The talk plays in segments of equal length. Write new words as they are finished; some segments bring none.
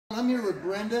I'm here with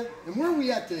Brenda, and where are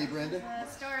we at today, Brenda?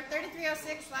 Store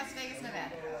 3306, Las Vegas,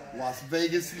 Nevada. Las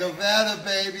Vegas, Nevada,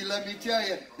 baby. Let me tell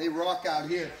you, they rock out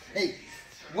here. Hey,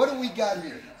 what do we got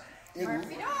here?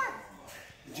 Murphy door.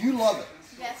 Do you love it?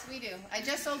 Yes, we do. I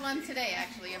just sold one today,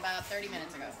 actually, about 30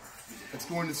 minutes ago. It's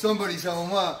going to somebody's home,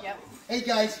 huh? Yep. Hey,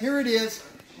 guys, here it is.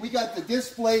 We got the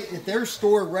display at their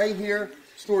store right here,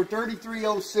 store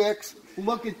 3306.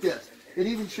 Look at this. It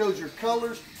even shows your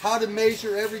colors, how to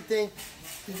measure everything.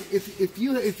 If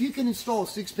you can install a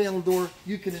 6-panel door,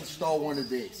 you can install one of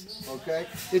these, okay?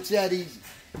 It's that easy.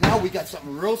 Now we got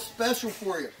something real special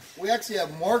for you. We actually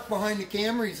have Mark behind the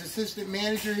camera. He's assistant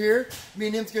manager here. Me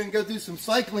and him's going to go do some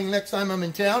cycling next time I'm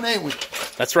in town, ain't we?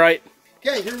 That's right.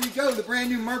 Okay, here we go. The brand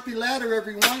new Murphy ladder,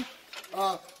 everyone.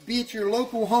 Be at your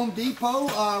local Home Depot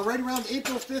right around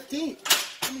April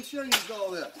 15th. Let me show you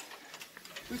all this.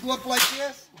 We go up like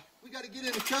this. We got to get in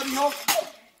a cubby hole.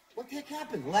 What the heck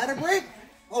happened? Ladder break?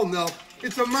 Oh no,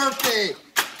 it's a Murphy.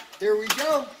 Here we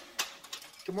go.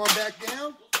 Come on back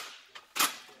down.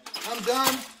 I'm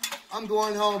done. I'm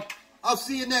going home. I'll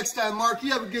see you next time, Mark.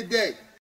 You have a good day.